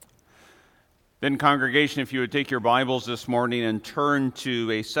Then, congregation, if you would take your Bibles this morning and turn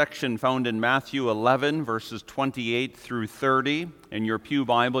to a section found in Matthew 11, verses 28 through 30. In your pew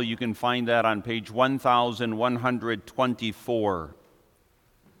Bible, you can find that on page 1124.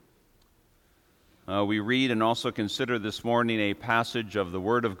 We read and also consider this morning a passage of the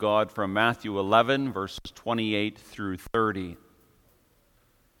Word of God from Matthew 11, verses 28 through 30.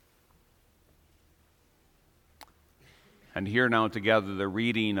 And hear now together the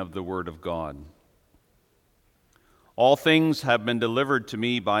reading of the Word of God. All things have been delivered to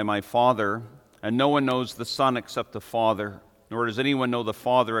me by my Father, and no one knows the Son except the Father, nor does anyone know the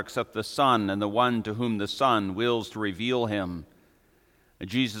Father except the Son, and the one to whom the Son wills to reveal him. And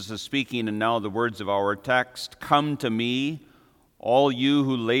Jesus is speaking, and now the words of our text, "Come to me, all you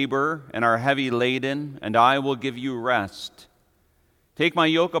who labor and are heavy laden, and I will give you rest. Take my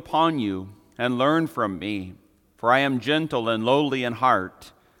yoke upon you, and learn from me. For I am gentle and lowly in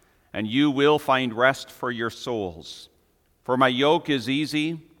heart, and you will find rest for your souls. For my yoke is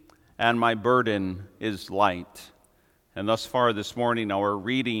easy, and my burden is light." And thus far this morning, our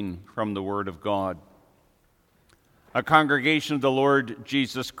reading from the Word of God. A congregation of the Lord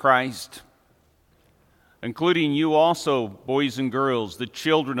Jesus Christ, including you also, boys and girls, the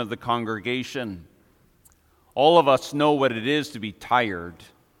children of the congregation. All of us know what it is to be tired.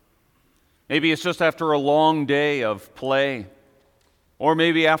 Maybe it's just after a long day of play, or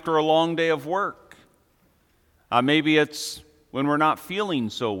maybe after a long day of work. Maybe it's when we're not feeling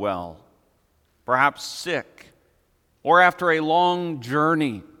so well, perhaps sick, or after a long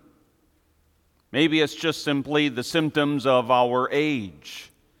journey. Maybe it's just simply the symptoms of our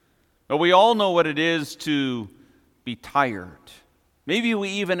age. But we all know what it is to be tired. Maybe we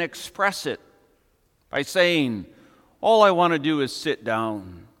even express it by saying, "All I want to do is sit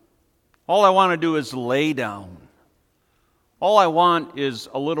down. All I want to do is lay down. All I want is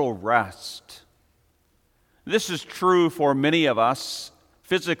a little rest." This is true for many of us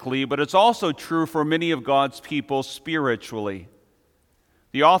physically, but it's also true for many of God's people spiritually.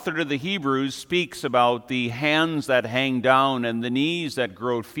 The author to the Hebrews speaks about the hands that hang down and the knees that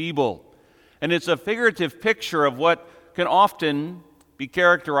grow feeble. And it's a figurative picture of what can often be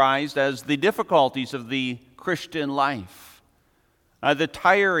characterized as the difficulties of the Christian life. The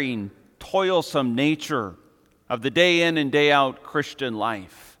tiring, toilsome nature of the day in and day out Christian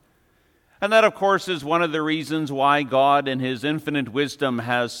life. And that, of course, is one of the reasons why God in His infinite wisdom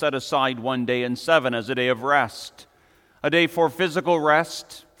has set aside one day in 7 as a day of rest. A day for physical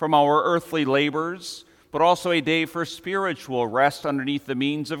rest from our earthly labors, but also a day for spiritual rest underneath the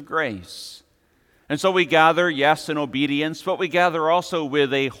means of grace. And so we gather, yes, in obedience, but we gather also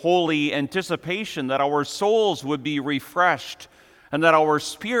with a holy anticipation that our souls would be refreshed and that our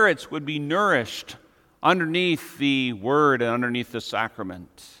spirits would be nourished underneath the Word and underneath the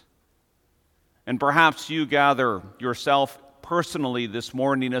sacrament. And perhaps you gather yourself personally this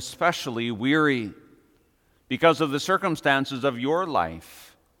morning especially weary because of the circumstances of your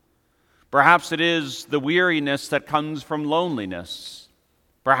life. Perhaps it is the weariness that comes from loneliness.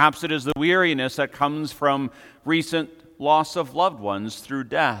 Perhaps it is the weariness that comes from recent loss of loved ones through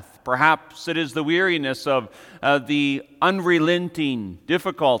death. Perhaps it is the weariness of the unrelenting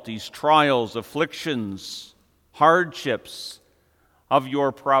difficulties, trials, afflictions, hardships of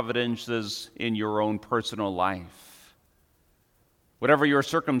your providences in your own personal life. Whatever your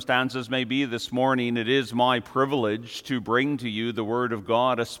circumstances may be this morning, it is my privilege to bring to you the Word of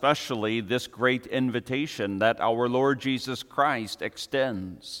God, especially this great invitation that our Lord Jesus Christ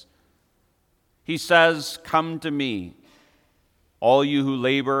extends. He says, "Come to me, all you who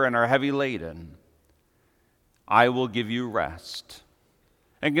labor and are heavy laden, I will give you rest."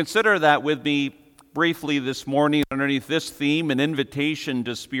 And consider that with me briefly this morning underneath this theme, an invitation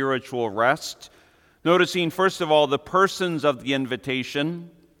to spiritual rest. Noticing, first of all, the persons of the invitation,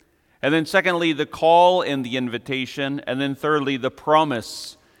 and then secondly, the call in the invitation, and then thirdly, the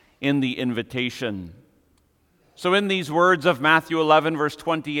promise in the invitation. So in these words of Matthew 11, verse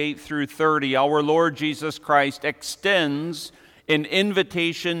 28 through 30, our Lord Jesus Christ extends an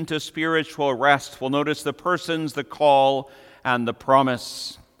invitation to spiritual rest. We'll notice the persons, the call, and the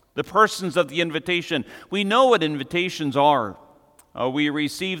promise. The persons of the invitation. We know what invitations are. We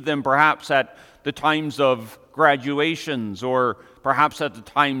receive them perhaps at the times of graduations or perhaps at the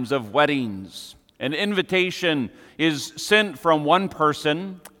times of weddings. An invitation is sent from one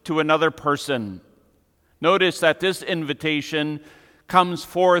person to another person. Notice that this invitation comes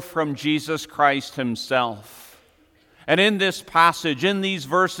forth from Jesus Christ Himself. And in this passage, in these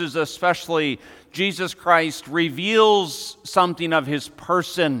verses especially, Jesus Christ reveals something of His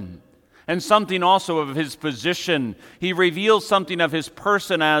person and something also of his position. He reveals something of his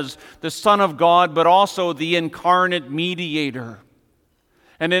person as the Son of God, but also the incarnate mediator.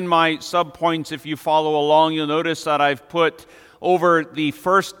 And in my subpoints, if you follow along, you'll notice that I've put over the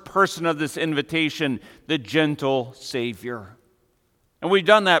first person of this invitation, the gentle Savior. And we've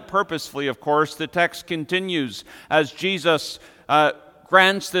done that purposefully, of course. The text continues as Jesus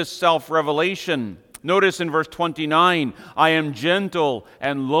grants this self-revelation. Notice in verse 29, I am gentle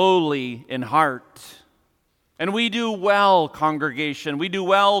and lowly in heart. And we do well, congregation. We do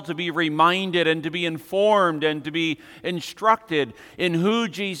well to be reminded and to be informed and to be instructed in who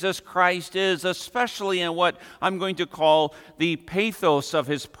Jesus Christ is, especially in what I'm going to call the pathos of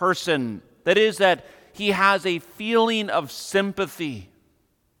his person. That is, that he has a feeling of sympathy,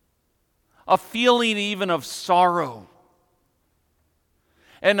 a feeling even of sorrow.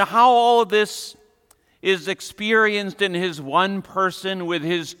 And how all of this is experienced in his one person with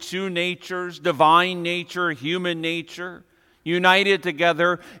his two natures, divine nature, human nature, united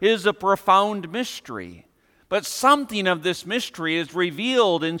together, is a profound mystery. But something of this mystery is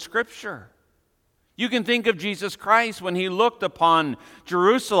revealed in Scripture. You can think of Jesus Christ when he looked upon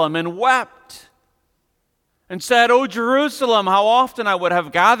Jerusalem and wept and said, "O Jerusalem, how often I would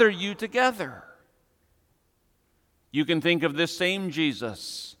have gathered you together." You can think of this same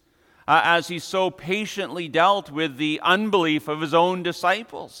Jesus as he so patiently dealt with the unbelief of his own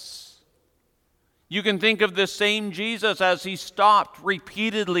disciples. You can think of this same Jesus as he stopped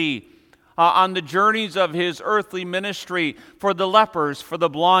repeatedly on the journeys of his earthly ministry for the lepers, for the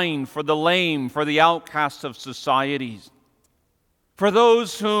blind, for the lame, for the outcasts of society, for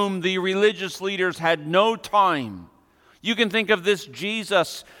those whom the religious leaders had no time. You can think of this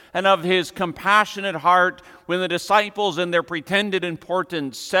Jesus and of his compassionate heart when the disciples, in their pretended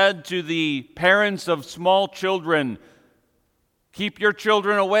importance, said to the parents of small children, "Keep your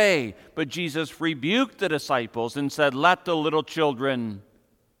children away." But Jesus rebuked the disciples and said, "Let the little children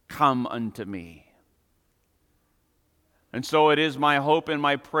come unto me." And so it is my hope and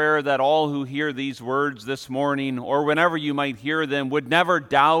my prayer that all who hear these words this morning, or whenever you might hear them, would never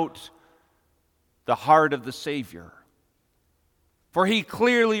doubt the heart of the Savior. For he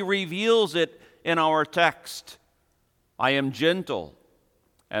clearly reveals it in our text. I am gentle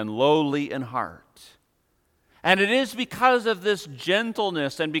and lowly in heart. And it is because of this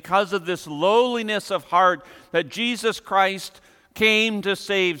gentleness and because of this lowliness of heart that Jesus Christ came to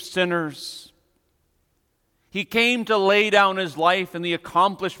save sinners. He came to lay down his life in the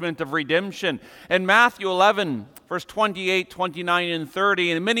accomplishment of redemption. And Matthew 11, verse 28, 29, and 30,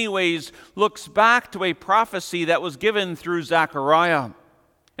 in many ways looks back to a prophecy that was given through Zechariah.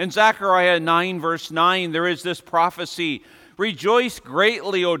 In Zechariah 9, verse 9, there is this prophecy, "Rejoice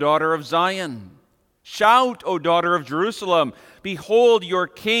greatly, O daughter of Zion. Shout, O daughter of Jerusalem. Behold, your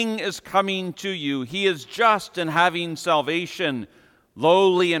king is coming to you. He is just and having salvation,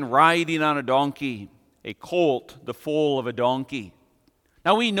 lowly and riding on a donkey, a colt, the foal of a donkey."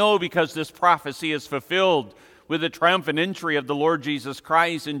 Now we know, because this prophecy is fulfilled with the triumphant entry of the Lord Jesus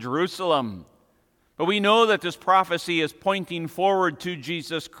Christ in Jerusalem. But we know that this prophecy is pointing forward to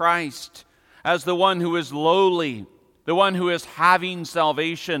Jesus Christ as the one who is lowly, the one who is having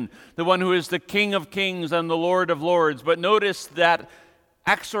salvation, the one who is the King of kings and the Lord of lords. But notice that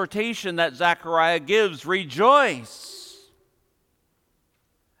exhortation that Zechariah gives, rejoice.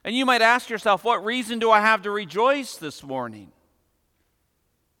 And you might ask yourself, what reason do I have to rejoice this morning?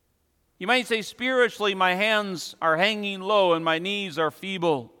 You might say, spiritually, my hands are hanging low and my knees are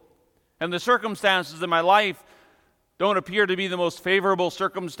feeble, and the circumstances in my life don't appear to be the most favorable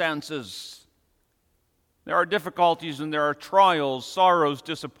circumstances. There are difficulties and there are trials, sorrows,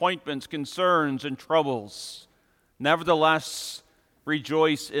 disappointments, concerns, and troubles. Nevertheless,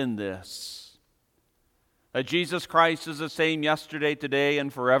 rejoice in this, that Jesus Christ is the same yesterday, today,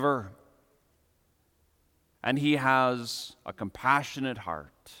 and forever. And he has a compassionate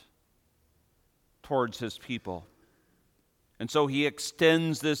heart towards his people. And so he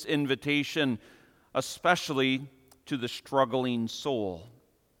extends this invitation especially to the struggling soul.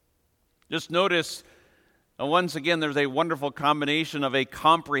 Just notice, once again, there's a wonderful combination of a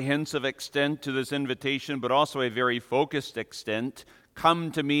comprehensive extent to this invitation, but also a very focused extent.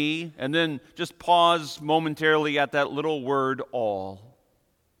 Come to me, and then just pause momentarily at that little word, all.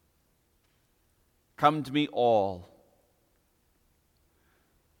 Come to me, all.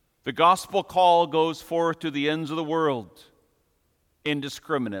 The gospel call goes forth to the ends of the world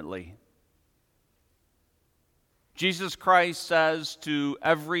indiscriminately. Jesus Christ says to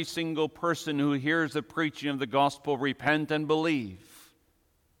every single person who hears the preaching of the gospel, repent and believe.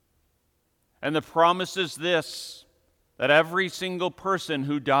 And the promise is this, that every single person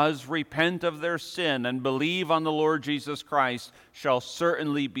who does repent of their sin and believe on the Lord Jesus Christ shall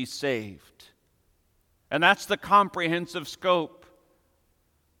certainly be saved. And that's the comprehensive scope.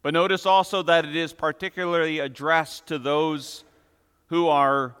 But notice also that it is particularly addressed to those who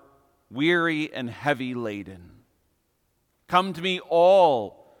are weary and heavy laden. Come to me,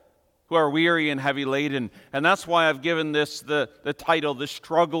 all who are weary and heavy laden. And that's why I've given this the title, The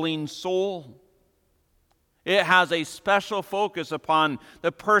Struggling Soul. It has a special focus upon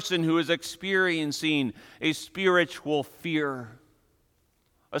the person who is experiencing a spiritual fear,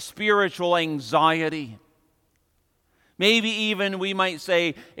 a spiritual anxiety. Maybe even we might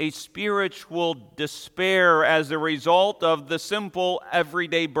say a spiritual despair as a result of the simple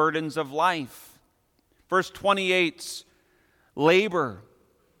everyday burdens of life. Verse 28's labor.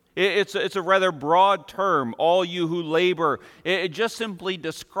 It's a rather broad term, all you who labor. It just simply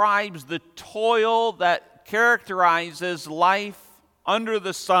describes the toil that characterizes life under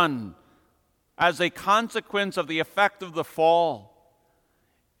the sun as a consequence of the effect of the fall.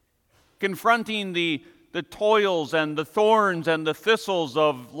 Confronting the toils and the thorns and the thistles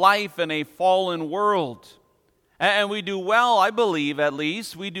of life in a fallen world. And we do well, I believe at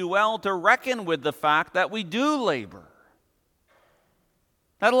least, we do well to reckon with the fact that we do labor.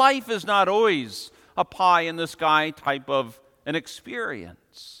 That life is not always a pie in the sky type of an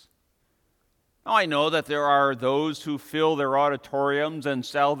experience. Now, I know that there are those who fill their auditoriums and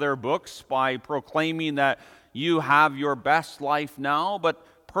sell their books by proclaiming that you have your best life now, but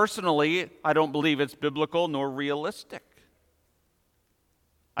personally, I don't believe it's biblical nor realistic.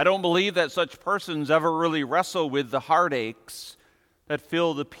 I don't believe that such persons ever really wrestle with the heartaches that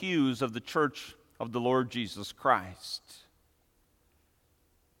fill the pews of the church of the Lord Jesus Christ.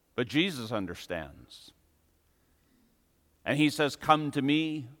 But Jesus understands. And he says, come to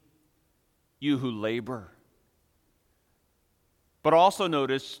me, you who labor. But also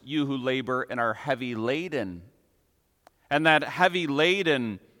notice, you who labor and are heavy laden. And that heavy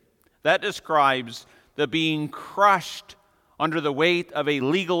laden, that describes the being crushed under the weight of a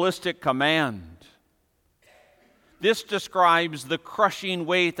legalistic command. This describes the crushing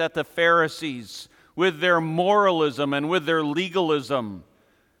weight that the Pharisees, with their moralism and with their legalism,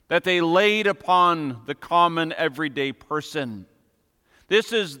 that they laid upon the common everyday person.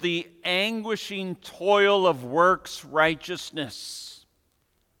 This is the anguishing toil of works righteousness.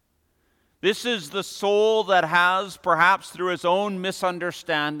 This is the soul that has, perhaps through its own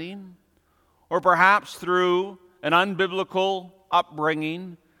misunderstanding, or perhaps through an unbiblical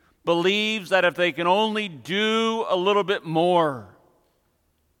upbringing, believes that if they can only do a little bit more,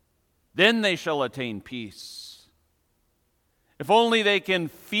 then they shall attain peace. If only they can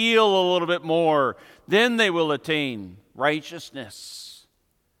feel a little bit more, then they will attain righteousness.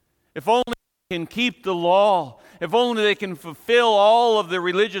 If only they can keep the law, if only they can fulfill all of the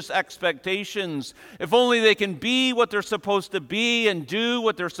religious expectations, if only they can be what they're supposed to be and do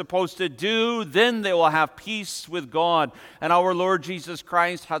what they're supposed to do, then they will have peace with God. And our Lord Jesus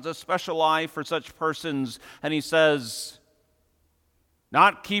Christ has a special eye for such persons, and he says,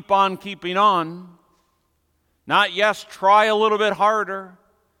 not keep on keeping on, not yes, try a little bit harder,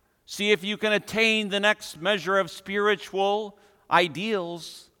 see if you can attain the next measure of spiritual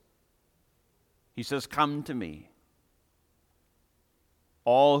ideals. He says, come to me,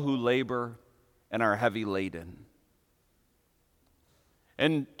 all who labor and are heavy laden.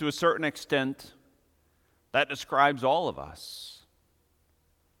 And to a certain extent, that describes all of us.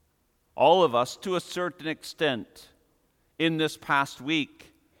 All of us, to a certain extent, in this past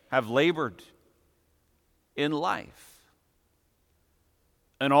week, have labored in life.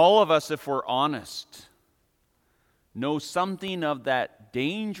 And all of us, if we're honest, know something of that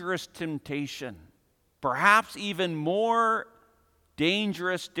dangerous temptation, perhaps even more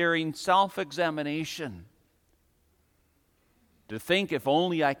dangerous during self-examination, to think if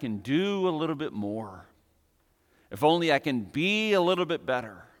only I can do a little bit more, if only I can be a little bit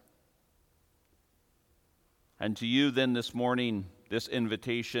better. And to you then this morning, this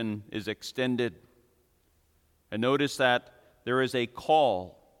invitation is extended. And notice that there is a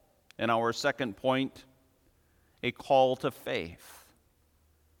call in our second point, a call to faith.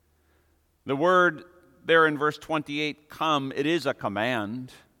 The word there in verse 28, come, it is a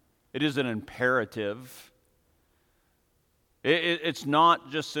command. It is an imperative. It's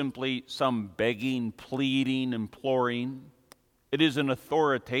not just simply some begging, pleading, imploring. It is an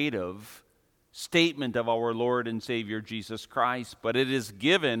authoritative statement of our Lord and Savior Jesus Christ, but it is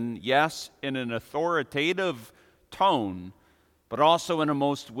given, yes, in an authoritative tone, but also in a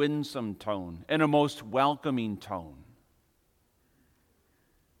most winsome tone, in a most welcoming tone.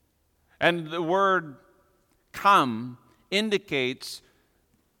 And the word come indicates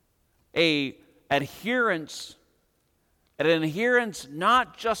an adherence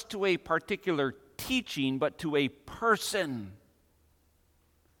not just to a particular teaching, but to a person.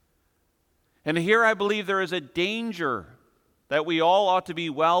 And here I believe there is a danger that we all ought to be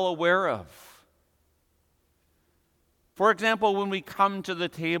well aware of. For example, when we come to the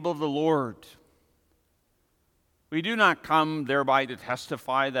table of the Lord, we do not come thereby to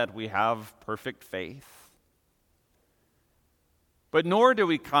testify that we have perfect faith. But nor do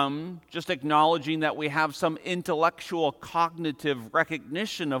we come just acknowledging that we have some intellectual, cognitive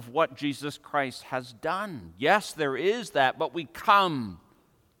recognition of what Jesus Christ has done. Yes, there is that, but we come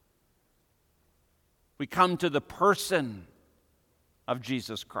to the person of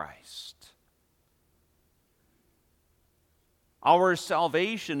Jesus Christ. Our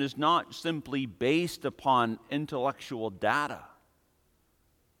salvation is not simply based upon intellectual data,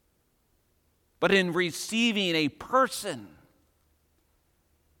 but in receiving a person,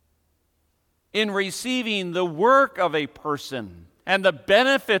 in receiving the work of a person, and the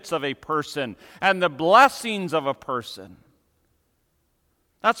benefits of a person, and the blessings of a person.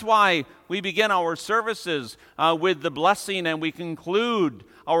 That's why we begin our services with the blessing, and we conclude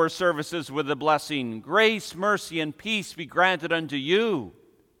our services with the blessing. Grace, mercy, and peace be granted unto you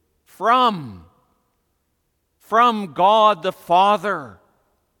from God the Father,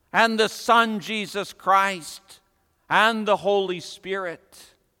 and the Son Jesus Christ, and the Holy Spirit.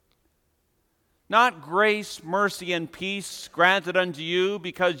 Not grace, mercy, and peace granted unto you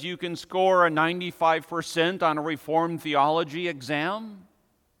because you can score a 95% on a Reformed theology exam.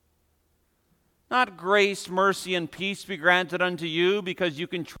 Not grace, mercy, and peace be granted unto you because you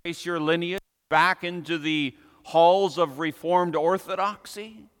can trace your lineage back into the halls of Reformed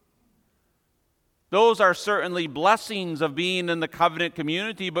orthodoxy. Those are certainly blessings of being in the covenant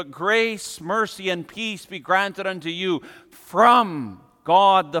community, but grace, mercy, and peace be granted unto you from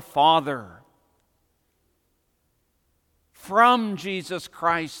God the Father, from Jesus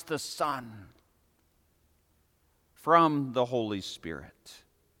Christ the Son, from the Holy Spirit.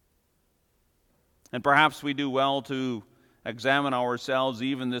 And perhaps we do well to examine ourselves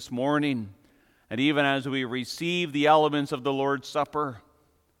even this morning, and even as we receive the elements of the Lord's Supper,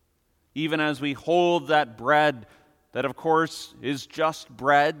 even as we hold that bread that, of course, is just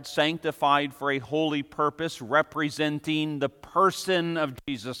bread, sanctified for a holy purpose, representing the person of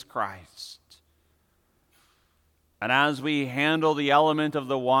Jesus Christ. And as we handle the element of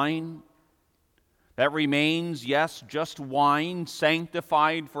the wine, that remains, yes, just wine,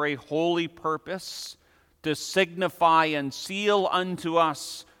 sanctified for a holy purpose, to signify and seal unto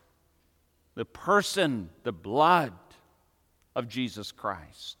us the person, the blood of Jesus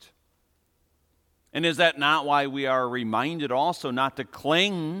Christ. And is that not why we are reminded also not to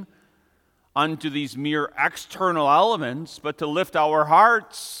cling unto these mere external elements, but to lift our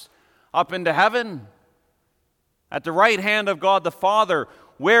hearts up into heaven, at the right hand of God the Father,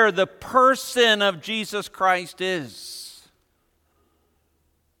 where the person of Jesus Christ is?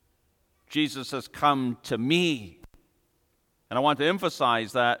 Jesus has come to me. And I want to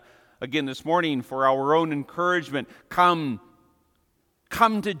emphasize that again this morning for our own encouragement. Come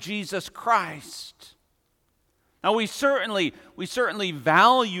to Jesus Christ. Now we certainly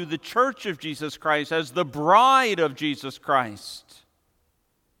value the church of Jesus Christ as the bride of Jesus Christ.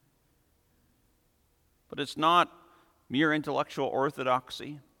 But it's not mere intellectual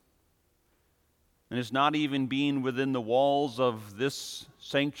orthodoxy. And it's not even being within the walls of this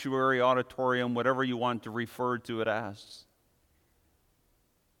sanctuary, auditorium, whatever you want to refer to it as.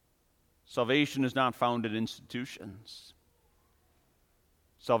 Salvation is not found in institutions.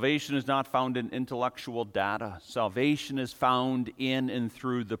 Salvation is not found in intellectual data. Salvation is found in and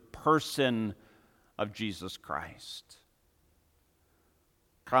through the person of Jesus Christ.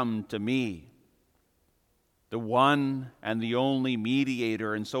 Come to me, the one and the only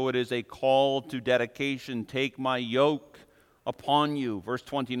mediator. And so it is a call to dedication. Take my yoke upon you. Verse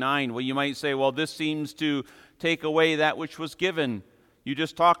 29. Well, you might say, well, this seems to take away that which was given. You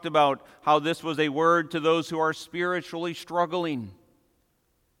just talked about how this was a word to those who are spiritually struggling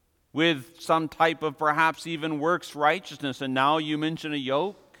with some type of perhaps even works righteousness. And now you mention a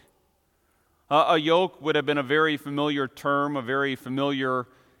yoke. A yoke would have been a very familiar term, a very familiar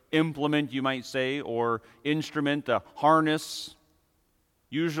implement, you might say, or instrument, a harness,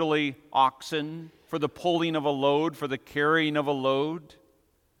 usually oxen, for the pulling of a load, for the carrying of a load.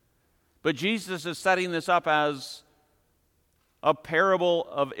 But Jesus is setting this up as a parable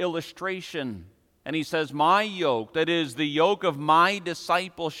of illustration. And he says, my yoke, that is the yoke of my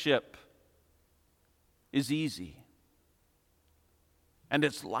discipleship, is easy and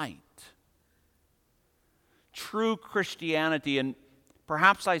it's light. true Christianity, and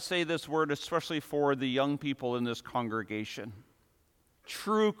perhaps I say this word especially for the young people in this congregation,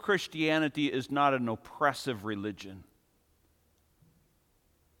 true Christianity is not an oppressive religion.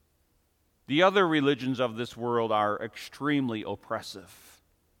 The other religions of this world are extremely oppressive,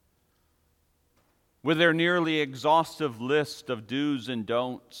 with their nearly exhaustive list of do's and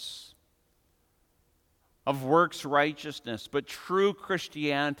don'ts, of works righteousness. But true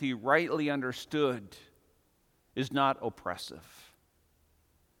Christianity, rightly understood, is not oppressive.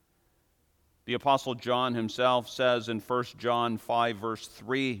 The Apostle John himself says in 1 John 5, verse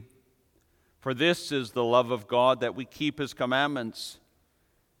 3, "For this is the love of God, that we keep his commandments,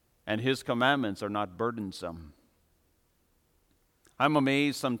 and his commandments are not burdensome." I'm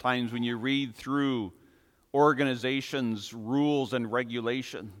amazed sometimes when you read through organizations' rules and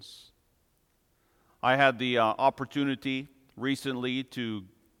regulations. I had the opportunity recently to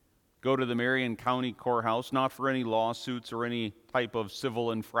go to the Marion County Courthouse, not for any lawsuits or any type of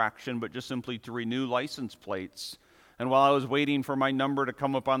civil infraction, but just simply to renew license plates. And while I was waiting for my number to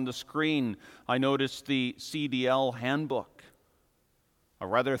come up on the screen, I noticed the CDL handbook, a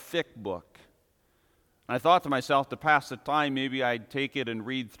rather thick book. And I thought to myself, to pass the time, maybe I'd take it and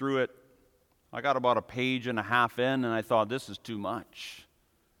read through it. I got about a page and a half in, and I thought, this is too much.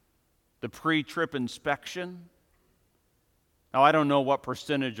 The pre-trip inspection. Now, I don't know what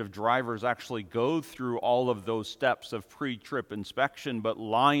percentage of drivers actually go through all of those steps of pre-trip inspection, but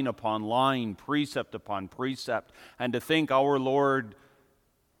line upon line, precept upon precept. And to think our Lord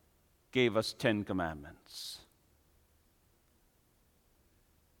gave us 10 commandments.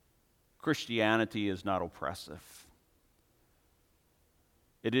 Christianity is not oppressive.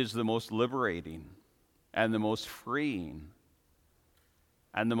 It is the most liberating and the most freeing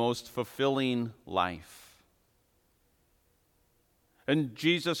and the most fulfilling life. And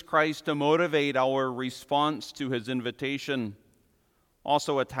Jesus Christ, to motivate our response to his invitation,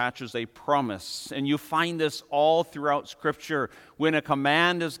 also attaches a promise. And you find this all throughout Scripture. When a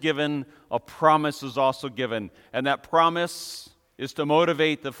command is given, a promise is also given. And that promise is to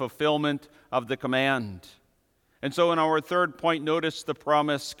motivate the fulfillment of the command. And so in our third point, notice the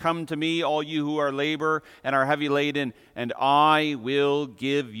promise, "Come to me, all you who are labor and are heavy laden, and I will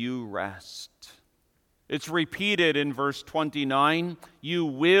give you rest." It's repeated in verse 29, "You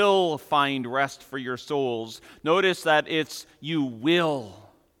will find rest for your souls." Notice that it's "you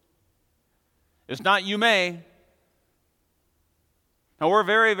will." It's not "you may." Now we're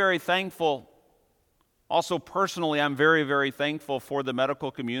very, very thankful. Also personally, I'm very, very thankful for the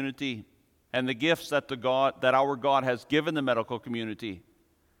medical community and the gifts that our God has given the medical community.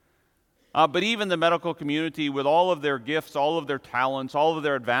 But even the medical community, with all of their gifts, all of their talents, all of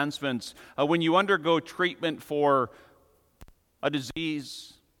their advancements, when you undergo treatment for a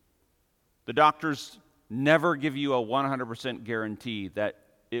disease, the doctors never give you a 100% guarantee that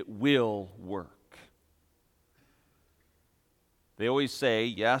it will work. They always say,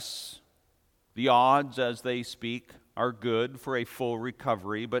 yes, the odds, as they speak, are good for a full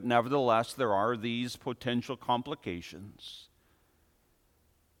recovery, but nevertheless, there are these potential complications.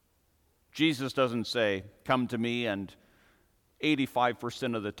 Jesus doesn't say, "Come to me, and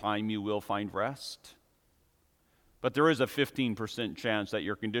 85% of the time you will find rest." But there is a 15% chance that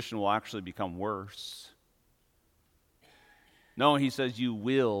your condition will actually become worse. No, he says you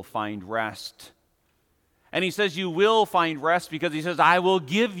will find rest. And he says you will find rest because he says, "I will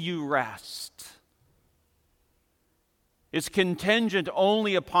give you rest." It's contingent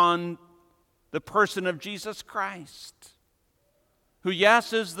only upon the person of Jesus Christ, who,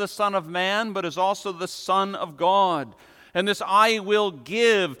 yes, is the Son of Man, but is also the Son of God. And this "I will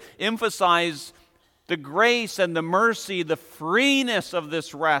give" emphasize the grace and the mercy, the freeness of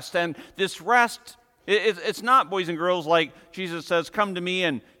this rest. And this rest, it's not, boys and girls, like Jesus says, "Come to me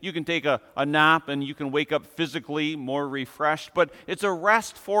and you can take a nap and you can wake up physically more refreshed." But it's a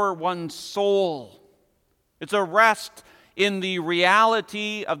rest for one's soul. It's a rest in the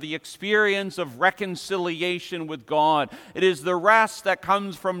reality of the experience of reconciliation with God. It is the rest that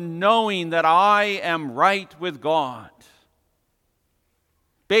comes from knowing that I am right with God,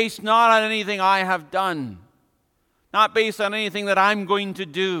 based not on anything I have done, not based on anything that I'm going to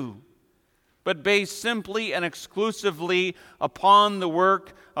do, but based simply and exclusively upon the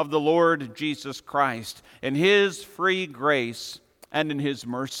work of the Lord Jesus Christ, in his free grace and in his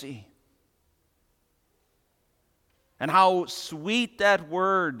mercy. And how sweet that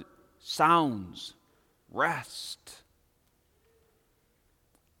word sounds, rest.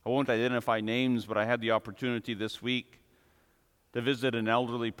 I won't identify names, but I had the opportunity this week to visit an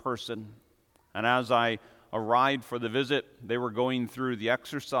elderly person. And as I arrived for the visit, they were going through the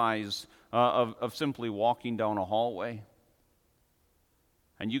exercise of simply walking down a hallway.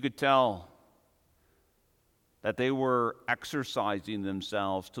 And you could tell that they were exercising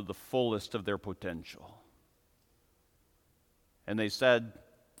themselves to the fullest of their potential. And they said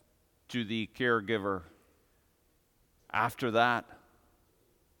to the caregiver, after that,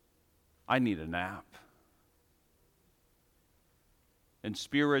 I need a nap. And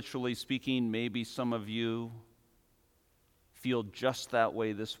spiritually speaking, maybe some of you feel just that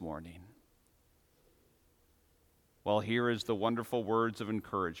way this morning. Well, here is the wonderful words of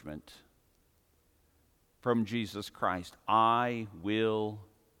encouragement from Jesus Christ. I will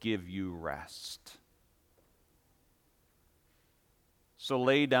give you rest. So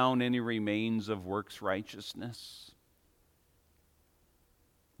lay down any remains of works righteousness.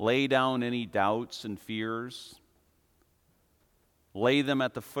 Lay down any doubts and fears. Lay them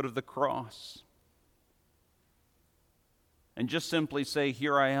at the foot of the cross. And just simply say,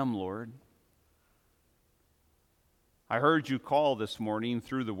 here I am, Lord. I heard you call this morning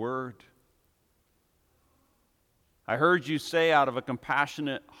through the word. I heard you say out of a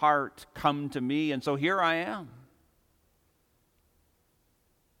compassionate heart, come to me, and so here I am.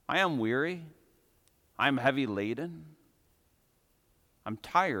 I am weary. I am heavy laden. I'm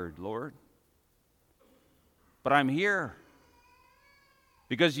tired, Lord. But I'm here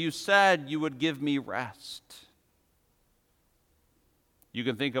because you said you would give me rest. You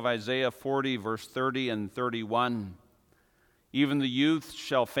can think of Isaiah 40, verse 30 and 31. Even the youth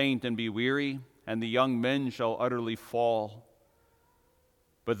shall faint and be weary, and the young men shall utterly fall.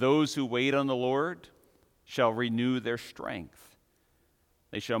 But those who wait on the Lord shall renew their strength.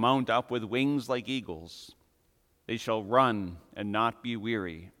 They shall mount up with wings like eagles. They shall run and not be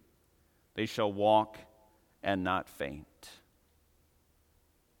weary. They shall walk and not faint.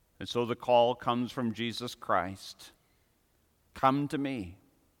 And so the call comes from Jesus Christ. Come to me,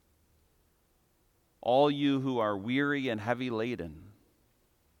 all you who are weary and heavy laden.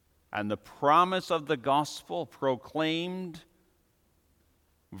 And the promise of the gospel proclaimed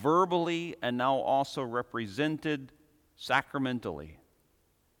verbally and now also represented sacramentally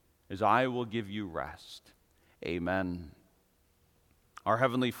is, I will give you rest. Amen. Our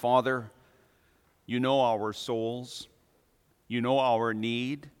Heavenly Father, you know our souls. You know our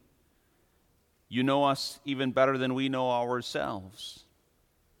need. You know us even better than we know ourselves.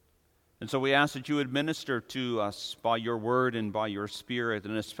 And so we ask that you administer to us by your word and by your Spirit,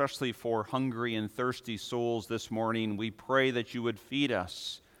 and especially for hungry and thirsty souls this morning, we pray that you would feed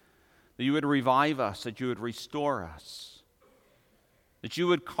us, that you would revive us, that you would restore us, that you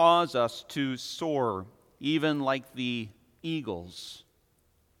would cause us to soar even like the eagles,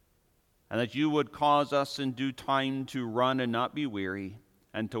 and that you would cause us in due time to run and not be weary,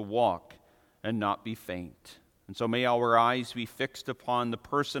 and to walk and not be faint. And so may our eyes be fixed upon the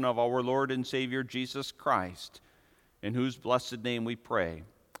person of our Lord and Savior Jesus Christ, in whose blessed name we pray.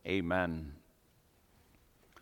 Amen.